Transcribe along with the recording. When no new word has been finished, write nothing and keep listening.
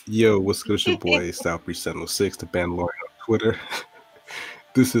Yo, what's good? It's your boy, Southbreeze706, the band lawyer on Twitter.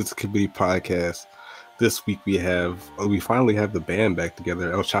 This is the Committee Podcast. This week we finally have the band back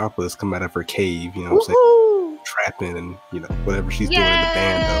together. El Chapa has come out of her cave, you know what I'm saying? Trapping and, whatever she's doing in the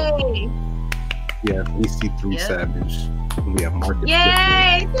band, though. We have EC3 Savage. And we have Marcus.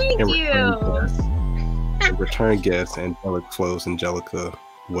 Yay! Thank you. Return guest, Angelic Flows. Angelica,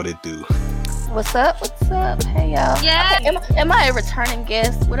 what it do? What's up? What's up? Hey y'all. Yeah. Okay, am I a returning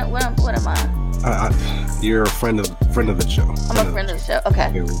guest? What am I? You're a friend of the show. I'm a friend of the show.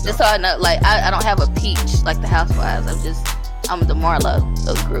 Okay. Just so I know, like I don't have a peach like the Housewives. I'm the Marlo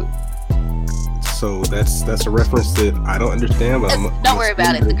of the group. So that's a reference that I don't understand. But don't worry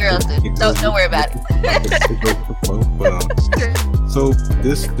about it. The girls do. Don't worry about it. So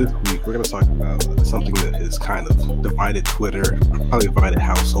this week we're gonna talk about something that has kind of divided Twitter, probably divided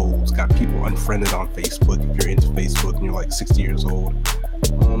households, got people unfriended on Facebook if you're into Facebook and you're like 60 years old.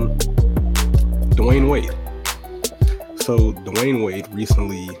 Dwayne Wade. So Dwayne Wade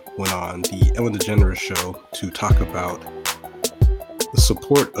recently went on the Ellen DeGeneres show to talk about the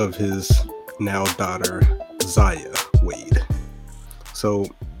support of his now daughter Zaya Wade. So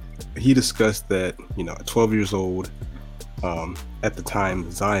he discussed that, at 12 years old, at the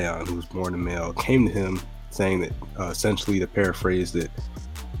time, Zion, who was born a male, came to him saying that, essentially to paraphrase, that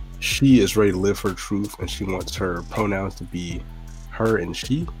she is ready to live her truth and she wants her pronouns to be her and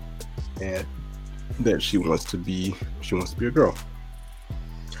she, and that she wants to be a girl.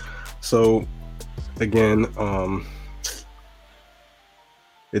 So again,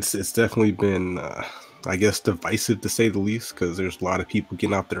 it's definitely been I guess divisive to say the least, because there's a lot of people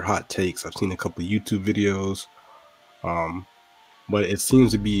getting out their hot takes. I've seen a couple of YouTube videos, but it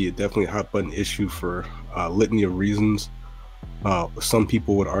seems to be definitely a hot button issue for a litany of reasons. Some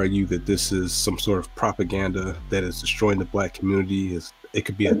people would argue that this is some sort of propaganda that is destroying the Black community. It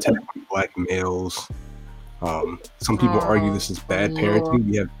could be an attack on Black males. Some people argue this is bad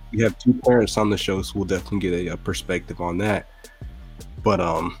parenting. We have two parents on the show, so we'll definitely get a perspective on that. But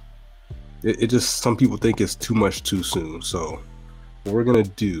it just, some people think it's too much too soon. So what we're gonna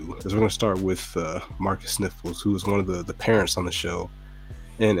do is we're gonna start with Marcus Sniffles, who is one of the parents on the show,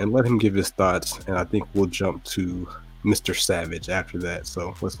 and let him give his thoughts. And I think we'll jump to Mr. Savage after that.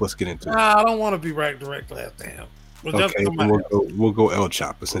 So let's get into it. I don't want to be right directly at him. We'll go El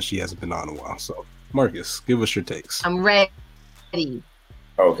Chapa since she hasn't been on in a while. So Marcus, give us your takes. I'm ready.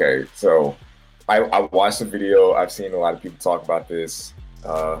 Okay, so I watched the video. I've seen a lot of people talk about this.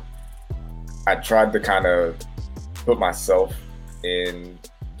 I tried to kind of put myself in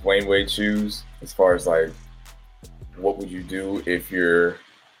Dwayne Wade's shoes as far as like, what would you do if your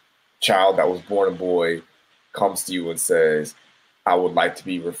child that was born a boy comes to you and says, I would like to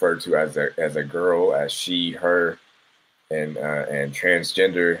be referred to as a girl, as she, her, and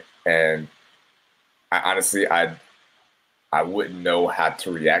transgender. And I honestly, I wouldn't know how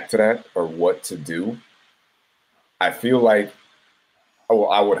to react to that or what to do. I feel like,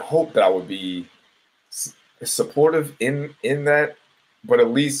 I would hope that I would be supportive in that, but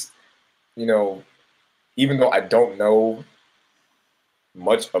at least, even though I don't know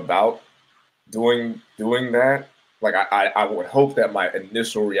much about doing that, like I would hope that my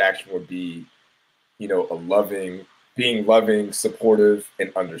initial reaction would be, being loving, supportive,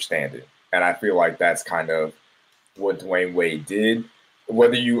 and understanding. And I feel like that's kind of what Dwayne Wade did.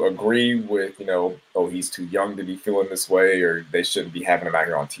 Whether you agree with, he's too young to be feeling this way, or they shouldn't be having him out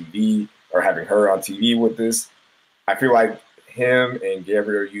here on TV or having her on TV with this, I feel like him and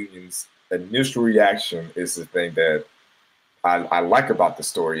Gabrielle Union's initial reaction is the thing that I like about the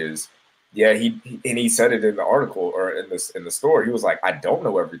story is, he said it in the article or in the story. He was like, I don't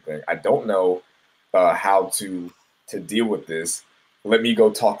know everything. I don't know how to deal with this. Let me go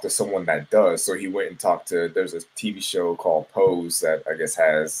talk to someone that does. So he went and talked to, there's a TV show called Pose that I guess it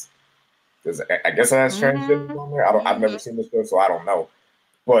has transgender on there. I've never seen this show, so I don't know.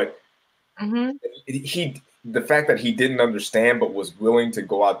 But the fact that he didn't understand but was willing to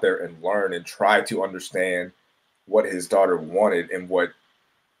go out there and learn and try to understand what his daughter wanted and what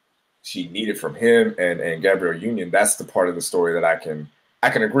she needed from him and Gabrielle Union, that's the part of the story that I can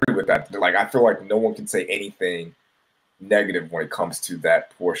agree with that. Like, I feel like no one can say anything negative when it comes to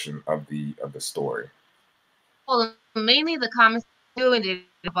that portion of the story. Well, mainly the comments doing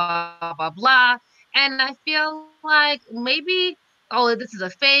blah blah blah, and I feel like maybe this is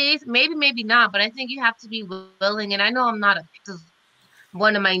a phase, maybe not, but I think you have to be willing. And I know I'm not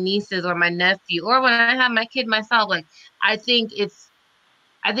one of my nieces or my nephew, or when I have my kid myself. Like, I think it's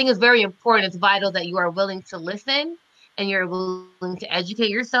very important. It's vital that you are willing to listen and you're willing to educate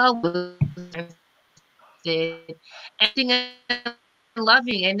yourself. Anything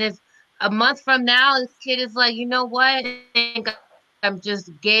loving. And if a month from now, this kid is like, you know what, I think I'm just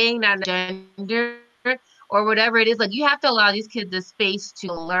gay, not gender, or whatever it is. Like, you have to allow these kids the space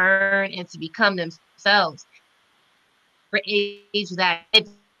to learn and to become themselves. For age that, if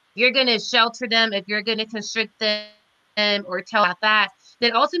you're going to shelter them, if you're going to constrict them or tell about that,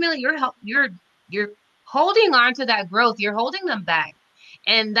 then ultimately you're holding on to that growth. You're holding them back.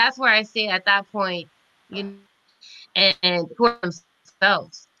 And that's where I say at that point, you know, and for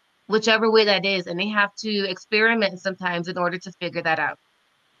themselves, whichever way that is, and they have to experiment sometimes in order to figure that out.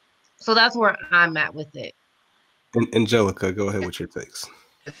 So that's where I'm at with it. Angelica, go ahead with your takes.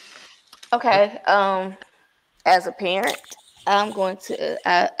 Okay. As a parent, I'm going to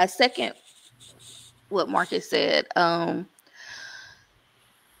I second what Marcus said.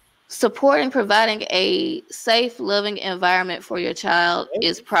 Supporting, providing a safe, loving environment for your child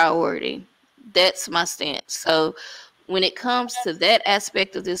is priority. That's my stance. So when it comes to that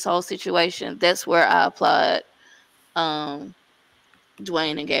aspect of this whole situation, that's where I applaud Dwayne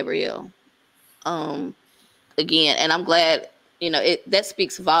and Gabrielle. Again, and I'm glad, you know, that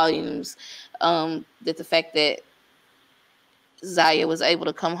speaks volumes, that the fact that Zaya was able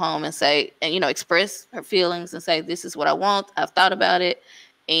to come home and say, and, you know, express her feelings and say, this is what I want. I've thought about it.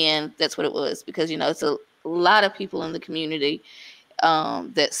 And that's what it was, because, you know, it's a lot of people in the community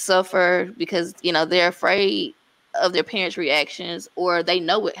that suffer because, you know, they're afraid of their parents' reactions, or they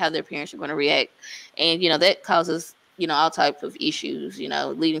know how their parents are going to react. And, you know, that causes, you know, all types of issues, you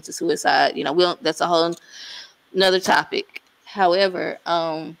know, leading to suicide. You know, that's a whole another topic. However,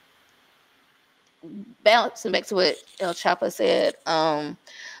 balancing back to what El Chapa said,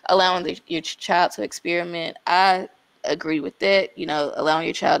 allowing your child to experiment, I agree with that. You know, allowing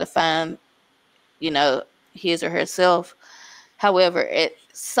your child to find, you know, his or herself. However,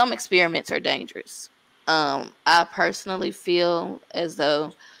 some experiments are dangerous. I personally feel as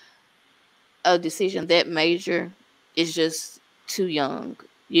though a decision that major is just too young.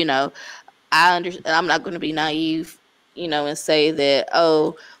 You know, I'm not going to be naive, you know, and say that,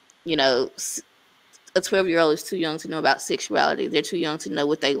 oh, you know, a 12-year-old is too young to know about sexuality. They're too young to know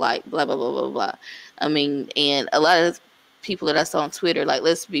what they like, blah, blah, blah, blah, blah. I mean, and a lot of people that I saw on Twitter, like,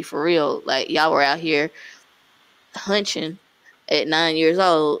 let's be for real, like, y'all were out here hunching at 9 years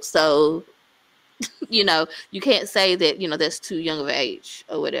old. So, you know, you can't say that, you know, that's too young of an age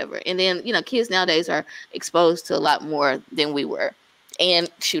or whatever. And then, you know, kids nowadays are exposed to a lot more than we were.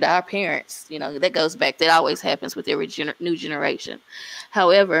 And shoot, our parents, you know, that goes back. That always happens with every new generation.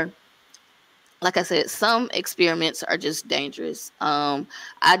 However, like I said, some experiments are just dangerous. I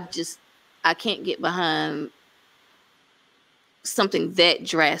can't get behind something that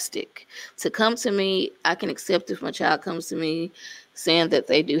drastic. To come to me, I can accept if my child comes to me saying that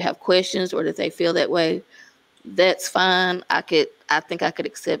they do have questions or that they feel that way. That's fine. I think I could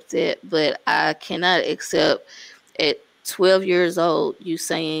accept it, but I cannot accept at 12 years old you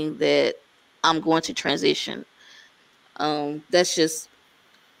saying that I'm going to transition. That's just,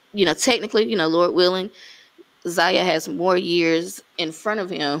 you know, technically, you know, Lord willing, Zaya has more years in front of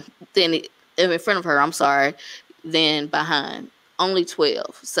him in front of her, I'm sorry, than behind. Only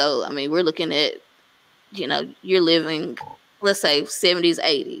 12. So, I mean, we're looking at, you know, you're living, let's say, 70s,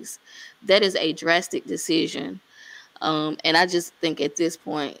 80s. That is a drastic decision. And I just think at this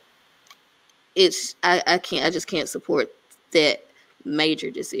point, I just can't support that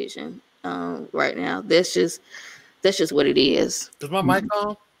major decision right now. That's just what it is. Is my mic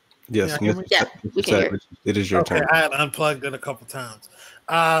on? Yes. Yeah, we can hear. It is your turn. I had unplugged it a couple times.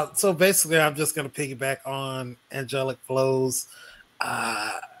 So basically, I'm just going to piggyback on Angelic Flows.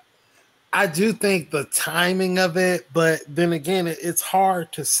 I do think the timing of it, but then again, it's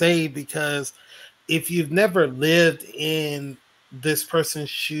hard to say because if you've never lived in this person's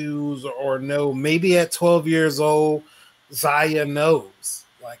shoes or know, maybe at 12 years old, Zaya knows,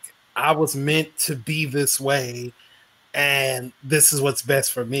 like, I was meant to be this way and this is what's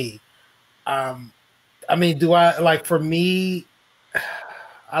best for me. I mean, for me,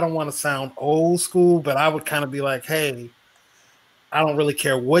 I don't want to sound old school, but I would kind of be like, hey, I don't really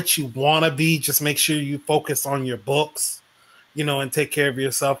care what you want to be. Just make sure you focus on your books, you know, and take care of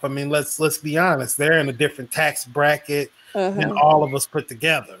yourself. I mean, let's be honest. They're in a different tax bracket than all of us put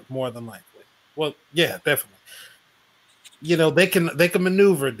together, more than likely. Well, yeah, definitely. You know, they can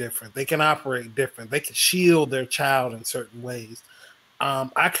maneuver different. They can operate different. They can shield their child in certain ways.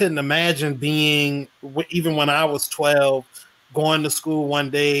 I couldn't imagine being, even when I was 12, going to school one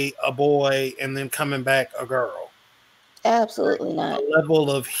day a boy and then coming back a girl. Absolutely not. The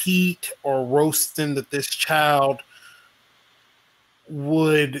level of heat or roasting that this child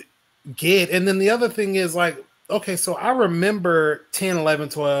would get. And then the other thing is, like, okay, so I remember 10, 11,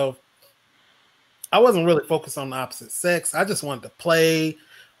 12. I wasn't really focused on the opposite sex. I just wanted to play,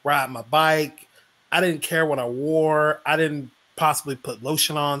 ride my bike. I didn't care what I wore. I didn't possibly put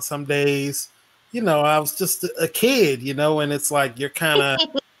lotion on some days. You know, I was just a kid, you know, and it's like you're kind of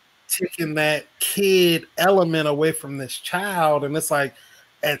taking that kid element away from this child. And it's like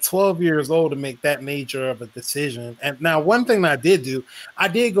at 12 years old to make that major of a decision. And now, one thing that I did do, I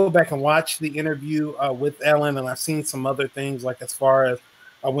did go back and watch the interview with Ellen, and I've seen some other things, like as far as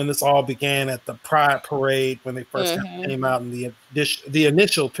when this all began at the Pride Parade, when they first came out, and the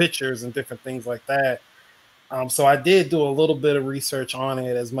initial pictures and different things like that. So I did do a little bit of research on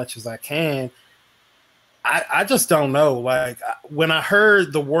it as much as I can. I just don't know. Like, when I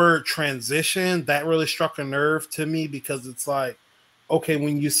heard the word transition, that really struck a nerve to me, because it's like, okay,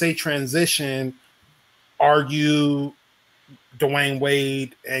 when you say transition, are you Dwayne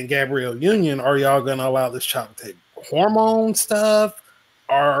Wade and Gabrielle Union? Are y'all going to allow this child to take hormone stuff?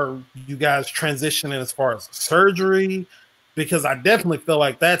 Are you guys transitioning as far as surgery? Because I definitely feel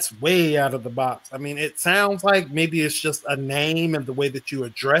like that's way out of the box. I mean, it sounds like maybe it's just a name and the way that you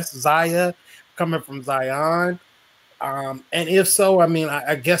address Zaya coming from Zion. And if so, I mean,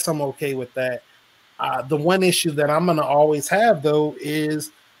 I guess I'm okay with that. The one issue that I'm going to always have, though,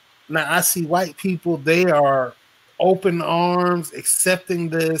 is now I see white people, they are open arms, accepting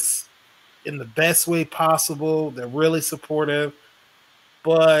this in the best way possible. They're really supportive.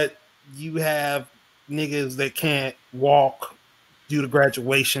 But you have niggas that can't walk due to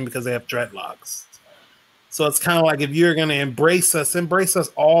graduation because they have dreadlocks. So it's kind of like, if you're going to embrace us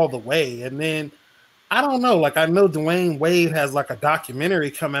all the way. And then, I don't know, like, I know Dwayne Wade has like a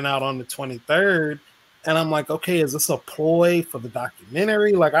documentary coming out on the 23rd. And I'm like, okay, is this a ploy for the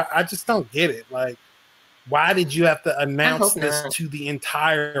documentary? Like, I just don't get it. Like, why did you have to announce this to the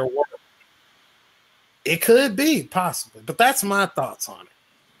entire world? It could be, possibly. But that's my thoughts on it.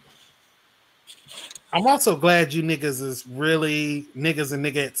 I'm also glad you niggas and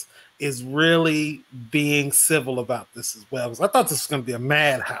niggas is really being civil about this as well. Because I thought this was going to be a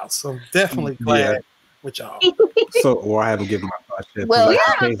madhouse. So I'm definitely glad with y'all. So, I haven't given my thoughts yet. Well,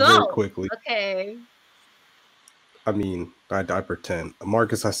 very quickly. Okay. I mean, I pretend.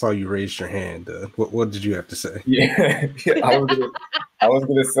 Marcus, I saw you raise your hand. What did you have to say? Yeah, I was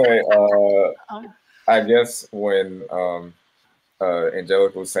gonna say. I guess when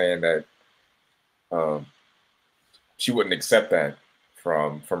Angelica was saying that she wouldn't accept that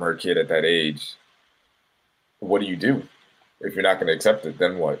from her kid at that age, what do you do if you're not going to accept it?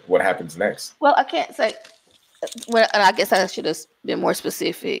 Then what happens next? Well, I can't say. Well, and I guess I should have been more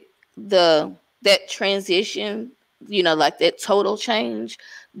specific. That transition, you know, like that total change,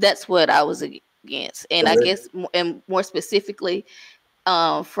 that's what I was against. And I guess, and more specifically,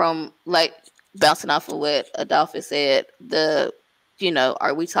 from like bouncing off of what Adolphus said,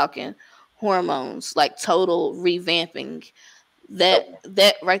 are we talking hormones, like total revamping?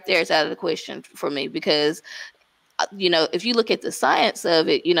 That right there is out of the question for me, because if you look at the science of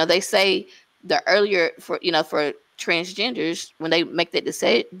it, they say the earlier for transgenders, when they make that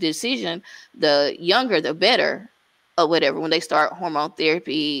decision, the younger the better, or whatever, when they start hormone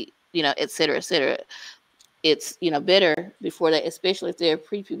therapy, et cetera, it's better before that, especially if they're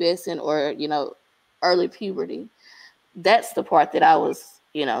prepubescent or early puberty. That's the part that I was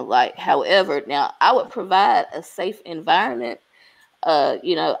like. However, now I would provide a safe environment. My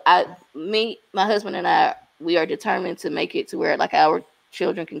husband and I, we are determined to make it to where like our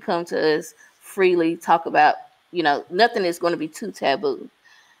children can come to us freely, talk about, nothing is going to be too taboo.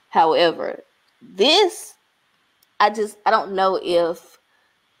 However, this, I don't know if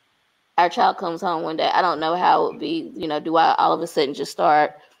our child comes home one day, I don't know how it would be, do I all of a sudden just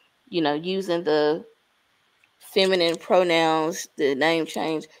start, using the feminine pronouns, the name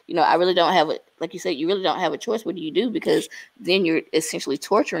change? I really don't have like you said, you really don't have a choice. What do you do? Because then you're essentially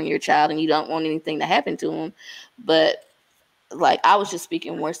torturing your child and you don't want anything to happen to them. But like, I was just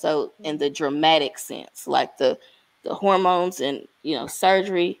speaking more so in the dramatic sense, like the hormones and,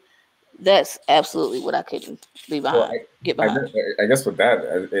 surgery. That's absolutely what I couldn't be behind. Get behind. I guess with that,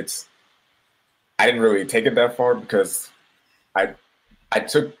 I didn't really take it that far, because I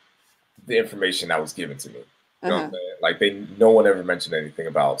took the information that was given to me. You know what I'm saying? Like, no one ever mentioned anything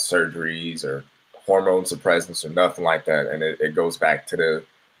about surgeries or hormone suppressants or nothing like that. And it goes back to the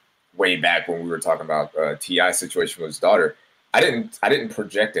way back when we were talking about T.I.'s situation with his daughter. I didn't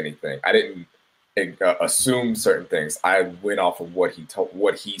project anything. I didn't assume certain things. I went off of what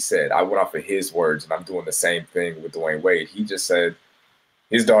he said. I went off of his words, and I'm doing the same thing with Dwayne Wade. He just said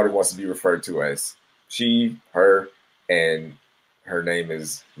his daughter wants to be referred to as she, her, and her name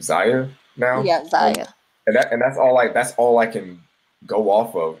is Zaya now. Yeah, Zaya. and that's all I can go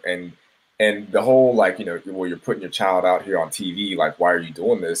off of. And the whole, like, well, you're putting your child out here on TV, like, why are you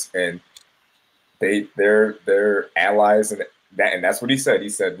doing this? And they're allies, and that's what he said. He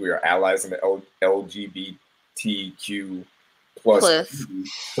said we are allies in the LGBTQ plus.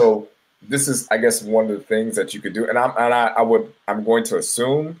 So this is, I guess, one of the things that you could do. And I'm going to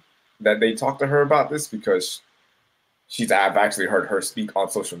assume that they talked to her about this, because I've actually heard her speak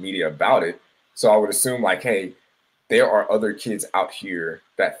on social media about it. So I would assume, like, hey, there are other kids out here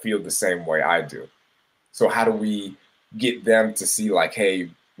that feel the same way I do. So how do we get them to see, like,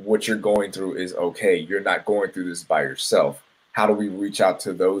 hey, what you're going through is okay. You're not going through this by yourself. How do we reach out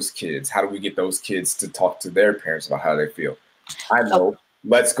to those kids? How do we get those kids to talk to their parents about how they feel? I know.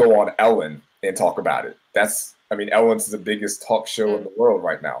 Let's go on Ellen and talk about it. Ellen's the biggest talk show in the world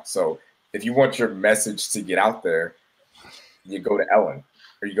right now. So if you want your message to get out there, you go to Ellen,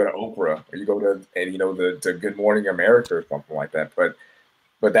 or you go to Oprah, or you go to, the Good Morning America or something like that. But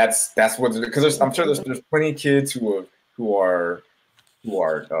that's what, because I'm sure there's plenty of kids who are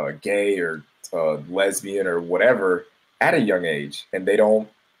gay or lesbian or whatever at a young age, and they don't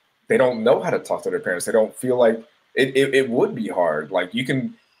know how to talk to their parents. They don't feel like it would be hard. Like, you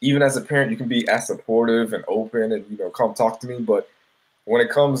can, even as a parent, you can be as supportive and open and, come talk to me. But when it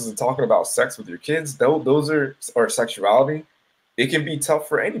comes to talking about sex with your kids, those are, or sexuality, it can be tough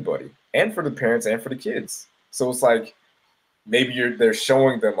for anybody, and for the parents and for the kids. So it's like, maybe they're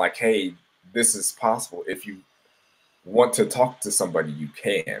showing them, like, hey, this is possible. If you want to talk to somebody, you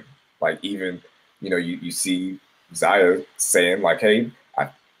can. Like, even, you see Zaya saying, like, hey, I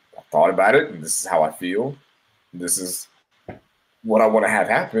thought about it, and this is how I feel. This is what I want to have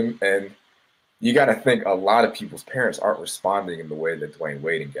happen. And you got to think, a lot of people's parents aren't responding in the way that Dwayne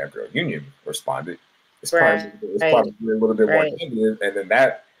Wade and Gabrielle Union responded. It's probably a little bit more negative. And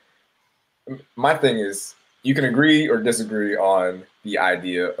then my thing is, you can agree or disagree on the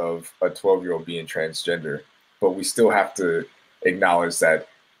idea of a 12-year-old being transgender, but we still have to acknowledge that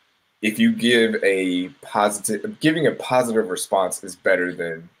if you giving a positive response is better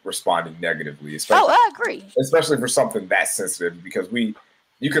than responding negatively. I agree. Especially for something that sensitive, because you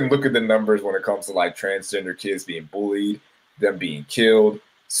can look at the numbers when it comes to, like, transgender kids being bullied, them being killed,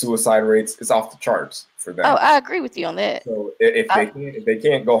 suicide rates. It's off the charts for them. Oh, I agree with you on that. So if they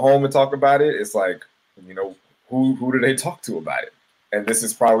can't go home and talk about it, it's like, who do they talk to about it? And this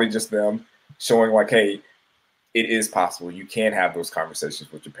is probably just them showing, like, hey, it is possible. You can have those conversations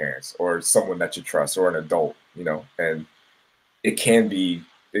with your parents or someone that you trust, or an adult, and it can be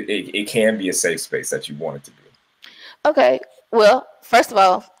a safe space that you want it to be. Okay. Well, first of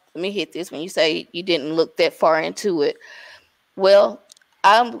all, let me hit this. When you say you didn't look that far into it, well,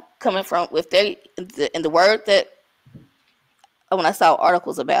 I'm coming from, if they in the word that, when I saw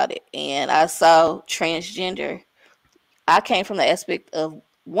articles about it and I saw transgender, I came from the aspect of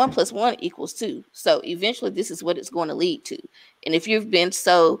 1 + 1 = 2. So eventually this is what it's going to lead to. And if you've been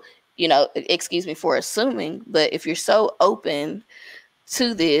so, excuse me for assuming, but if you're so open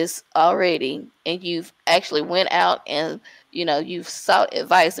to this already, and you've actually went out and, you've sought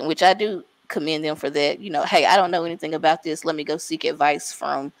advice, in which I do commend them for that. Hey, I don't know anything about this. Let me go seek advice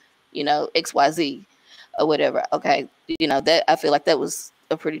from, XYZ or whatever. Okay. That, I feel like that was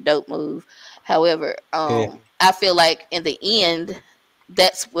a pretty dope move. However, I feel like in the end,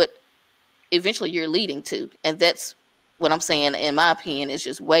 that's what eventually you're leading to. And that's what I'm saying, in my opinion, is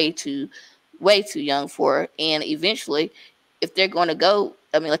just way too young for. And eventually, if they're going to go,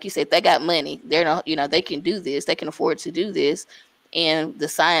 like you said, they got money, they're not, they can do this, they can afford to do this. And the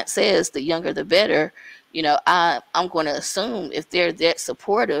science says the younger, the better. I'm going to assume, if they're that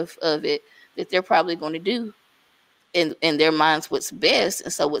supportive of it, that they're probably going to do in their minds what's best.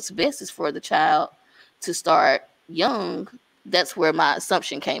 And so what's best is for the child to start young. That's where my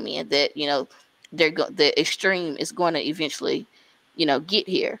assumption came in, that, the extreme is going to eventually, get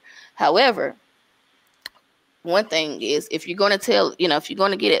here. However, one thing is, if you're going to tell, if you're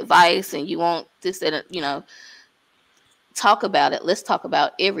going to get advice and you want this, and, talk about it, let's talk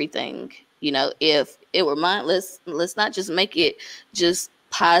about everything. If it were mine, let's not just make it just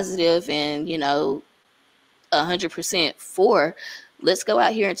positive and, 100% for. Let's go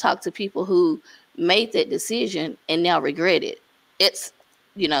out here and talk to people who made that decision and now regret it. It's,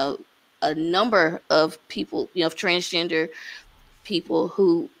 a number of people, of transgender people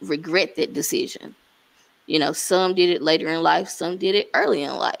who regret that decision. Some did it later in life, some did it early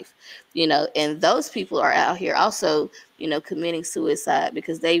in life, and those people are out here also, committing suicide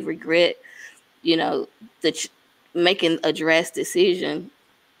because they regret, making a drastic decision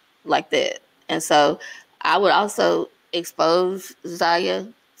like that. And so I would also expose Zaya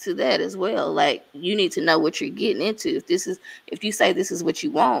to that as well. Like, you need to know what you're getting into. If you say this is what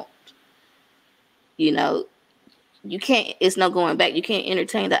you want, you know, you can't, it's no going back. You can't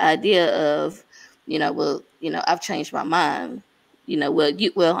entertain the idea of, well, I've changed my mind. I'm not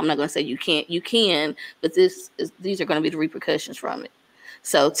going to say you can, but these are going to be the repercussions from it.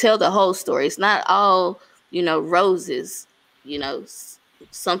 So tell the whole story. It's not all, roses,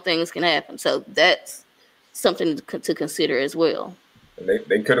 some things can happen. So that's something to consider as well.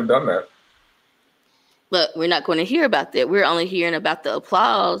 They could have done that. But we're not going to hear about that. We're only hearing about the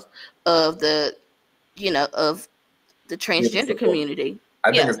applause of the transgender community.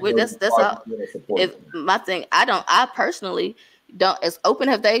 I think that's all. My thing, I personally don't, as open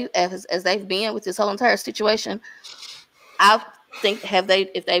as they've been with this whole entire situation, I think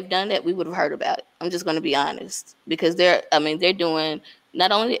if they've done that, we would have heard about it. I'm just going to be honest, because they're doing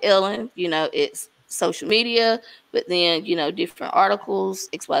not only Ellen, it's social media, but then, different articles,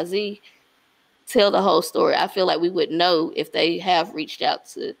 XYZ, tell the whole story. I feel like we would know if they have reached out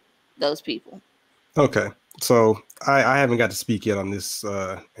to those people. Okay. So I haven't got to speak yet on this,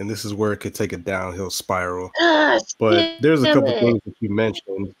 and this is where it could take a downhill spiral. But there's a couple things that you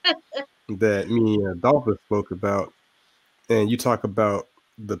mentioned that me and Adolphus spoke about, and you talk about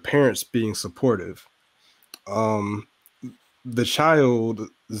the parents being supportive. The child,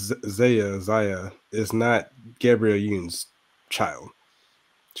 Zaya, is not Gabrielle Union's child.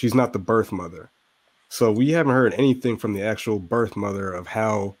 She's not the birth mother. So we haven't heard anything from the actual birth mother of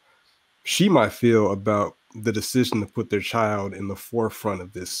how she might feel about the decision to put their child in the forefront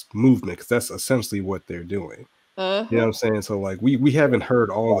of this movement, because that's essentially what they're doing. You know what I'm saying? So like we haven't heard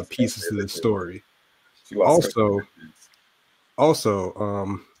all the pieces to this story. Also,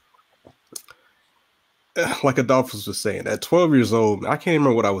 like Adolphus was saying, at 12 years old, I can't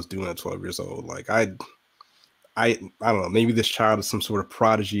remember what I was doing at 12 years old. Like I don't know, maybe this child is some sort of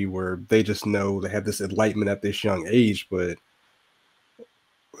prodigy where they just know they have this enlightenment at this young age. But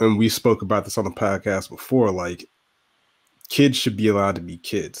and we spoke about this on the podcast before, like, kids should be allowed to be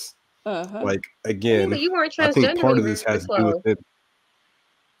kids. Like, again, you weren't I think part of this has to do with it.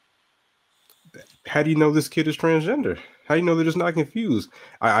 How do you know this kid is transgender? How do you know they're just not confused?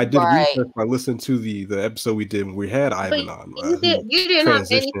 I did research by listening to the episode we did when we had Ivan on. You didn't have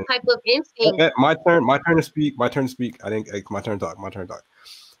any type of instinct. My turn to speak. My turn to talk.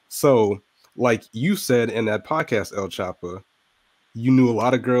 So, like you said in that podcast, El Chapa, you knew a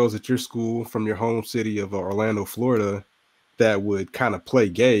lot of girls at your school from your home city of Orlando, Florida, that would kind of play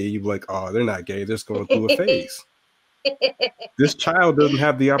gay. You'd be like, oh, they're not gay. They're just going through a phase. This child doesn't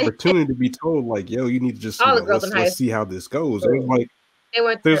have the opportunity to be told, like, yo, you need to just let's see how this goes.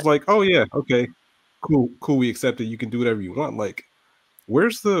 There's like, oh yeah, okay, cool, we accept it. You can do whatever you want. Like,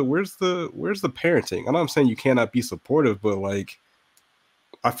 where's the parenting? I'm not saying you cannot be supportive, but like,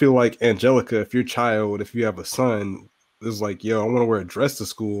 I feel like Angelica, if you have a son, is like, yo, I want to wear a dress to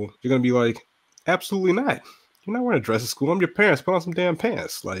school, you're gonna be like, absolutely not. You're not wearing a dress to school. I'm your parents. Put on some damn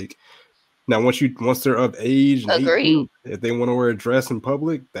pants. Like, now once they're of age, and 18, if they want to wear a dress in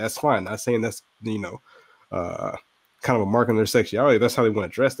public, that's fine. Not saying that's kind of a mark on their sexuality. That's how they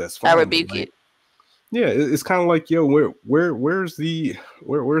want to dress. That's fine. I rebuke it. Yeah, it's kind of like, yo, where's the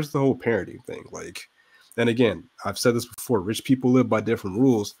whole parenting thing? Like, and again, I've said this before. Rich people live by different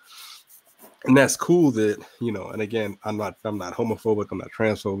rules. And that's cool that, and again, I'm not homophobic, I'm not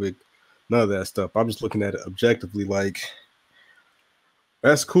transphobic, none of that stuff. I'm just looking at it objectively, like,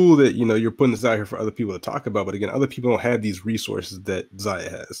 that's cool that, you're putting this out here for other people to talk about. But again, other people don't have these resources that Zaya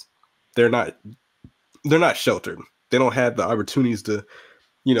has. They're not sheltered. They don't have the opportunities to,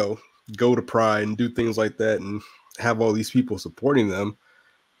 go to Pride and do things like that and have all these people supporting them,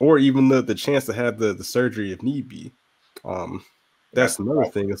 or even the chance to have the surgery if need be. That's another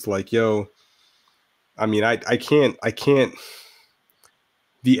thing. It's like, yo, I mean, I can't.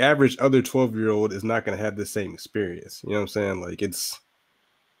 The average other 12-year-old is not going to have the same experience. You know what I'm saying? Like, it's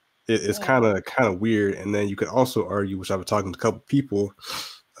kind of weird. And then you could also argue, which I've been talking to a couple people,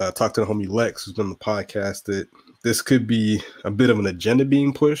 talked to the homie Lex, who's been on the podcast, that this could be a bit of an agenda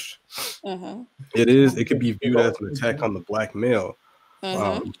being pushed. It could be viewed as an attack on the black male.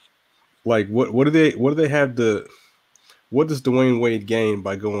 Like, what do they have to? What does Dwayne Wade gain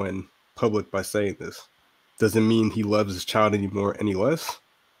by going public by saying this? Does it mean he loves his child anymore any less?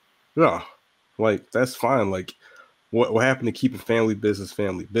 No. Like, that's fine. Like, what happened to keeping family business?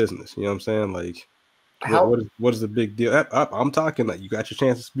 You know what I'm saying? Like, what is the big deal? I'm talking. Like, you got your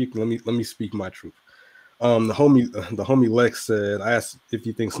chance to speak. Let me speak my truth. The homie Lex said, I asked if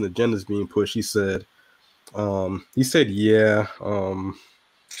he thinks an agenda is being pushed. He said yeah.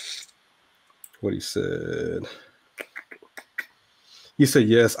 What he said. He said,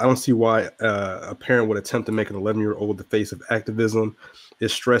 yes, I don't see why a parent would attempt to make an 11-year-old the face of activism.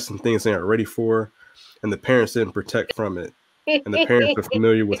 It's stress and things they aren't ready for, and the parents didn't protect from it. And the parents are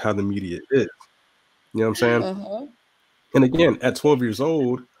familiar with how the media is. You know what I'm saying? Mm-hmm. And again, at 12 years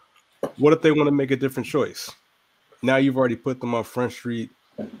old, what if they want to make a different choice? Now you've already put them on Front Street.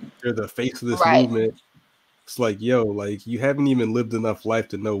 They're the face of this movement. It's like, yo, like you haven't even lived enough life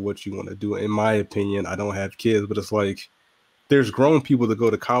to know what you want to do. In my opinion, I don't have kids, but it's like there's grown people that go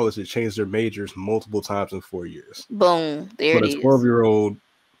to college that change their majors multiple times in 4 years. Boom, there but it is. But a 12-year-old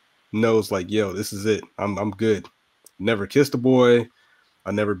knows, like, yo, this is it. I'm good. Never kissed a boy.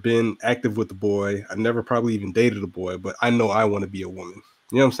 I've never been active with a boy. I never probably even dated a boy, but I know I want to be a woman.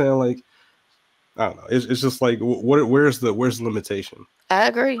 You know what I'm saying? Like, I don't know. It's just like, where's the limitation? I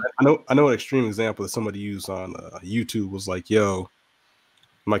agree. I know an extreme example that somebody used on YouTube was like, yo,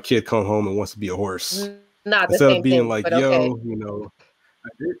 my kid come home and wants to be a horse. Not the Instead same of being thing, like, but yo, okay. you know,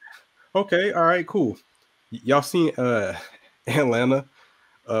 okay, all right, cool. Y'all seen Atlanta?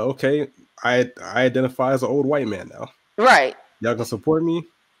 Okay, I identify as an old white man now. Right. Y'all gonna support me?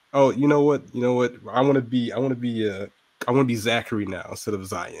 Oh, you know what? I want to be Zachary now instead of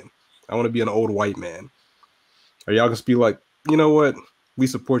Zion. I want to be an old white man. Are y'all gonna be like, you know what? We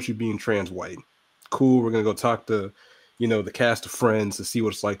support you being trans white. Cool. We're gonna go talk to, you know, the cast of Friends to see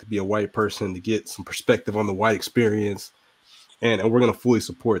what it's like to be a white person, to get some perspective on the white experience, and we're gonna fully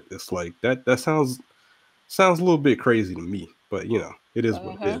support this. Like that sounds a little bit crazy to me, but you know, it is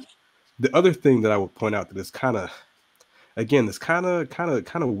what it is. The other thing that I would point out that is kind of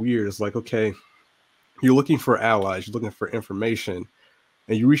weird is like, okay, you're looking for allies, you're looking for information,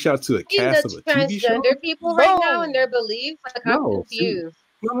 and you reach out to a cast of a TV show. Transgender people right now and their beliefs. Like, I'm confused.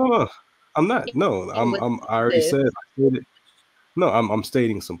 No, I'm not. No, I already said it. No, I'm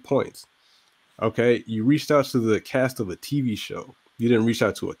stating some points. Okay, you reached out to the cast of a TV show. You didn't reach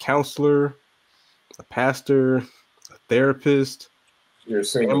out to a counselor, a pastor, a therapist, your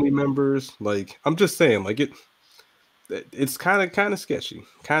family members. Like, I'm just saying, like it's kind of sketchy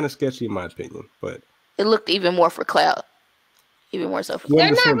in my opinion. But it looked even more for clout, even more so for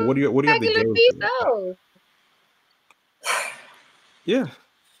clout. What do you have to gain? Though. Yeah.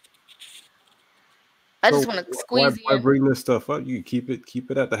 I just want to squeeze why bring this stuff up? You keep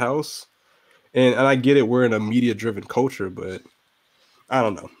it at the house, and I get it. We're in a media driven culture, but I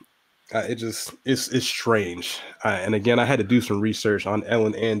don't know. It's strange. And again, I had to do some research on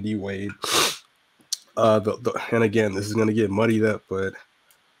Ellen and D Wade. And again, this is going to get muddied up, but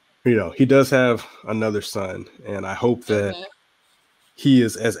you know, he does have another son, and I hope that he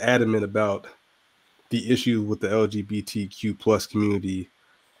is as adamant about the issue with the LGBTQ plus community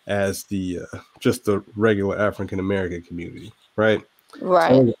as the just the regular African American community, right?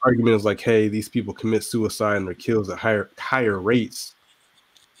 Right. So the argument is like, hey, these people commit suicide and are killed at higher rates.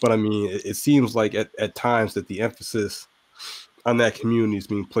 But I mean, it seems like at times that the emphasis on that community is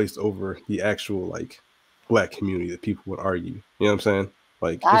being placed over the actual like Black community that people would argue. You know what I'm saying?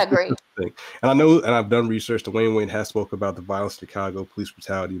 Like, I agree. And I know, and I've done research. Dwayne Wade has spoke about the violence in Chicago, police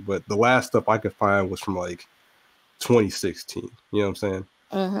brutality, but the last stuff I could find was from like 2016. You know what I'm saying?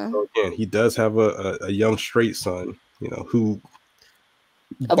 So again, he does have a young straight son, you know, who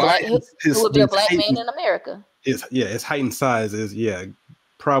would be a Black man in America. His heightened size is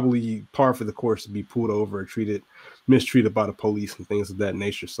probably par for the course to be pulled over or mistreated by the police and things of that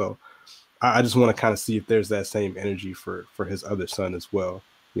nature. So I just want to kind of see if there's that same energy for his other son as well.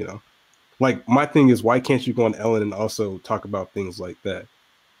 You know, like my thing is, why can't you go on Ellen and also talk about things like that?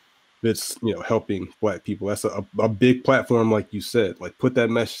 That's, you know, helping Black people. That's a big platform, like you said. Like, put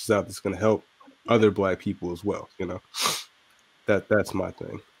that message out that's going to help other Black people as well. You know, that's my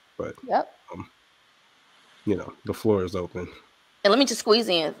thing. But you know, the floor is open. And let me just squeeze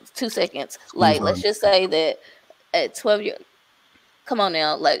in 2 seconds. Like, let's just say that at 12 years, come on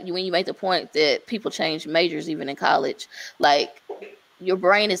now, like when you make the point that people change majors even in college, like your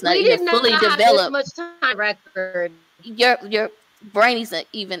brain is not even fully developed. Much time record. Your brain isn't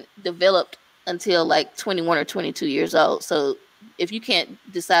even developed until like 21 or 22 years old. So if you can't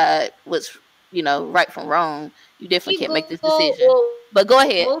decide what's, you know, right from wrong, you definitely can't make this decision. But go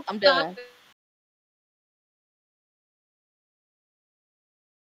ahead. I'm done.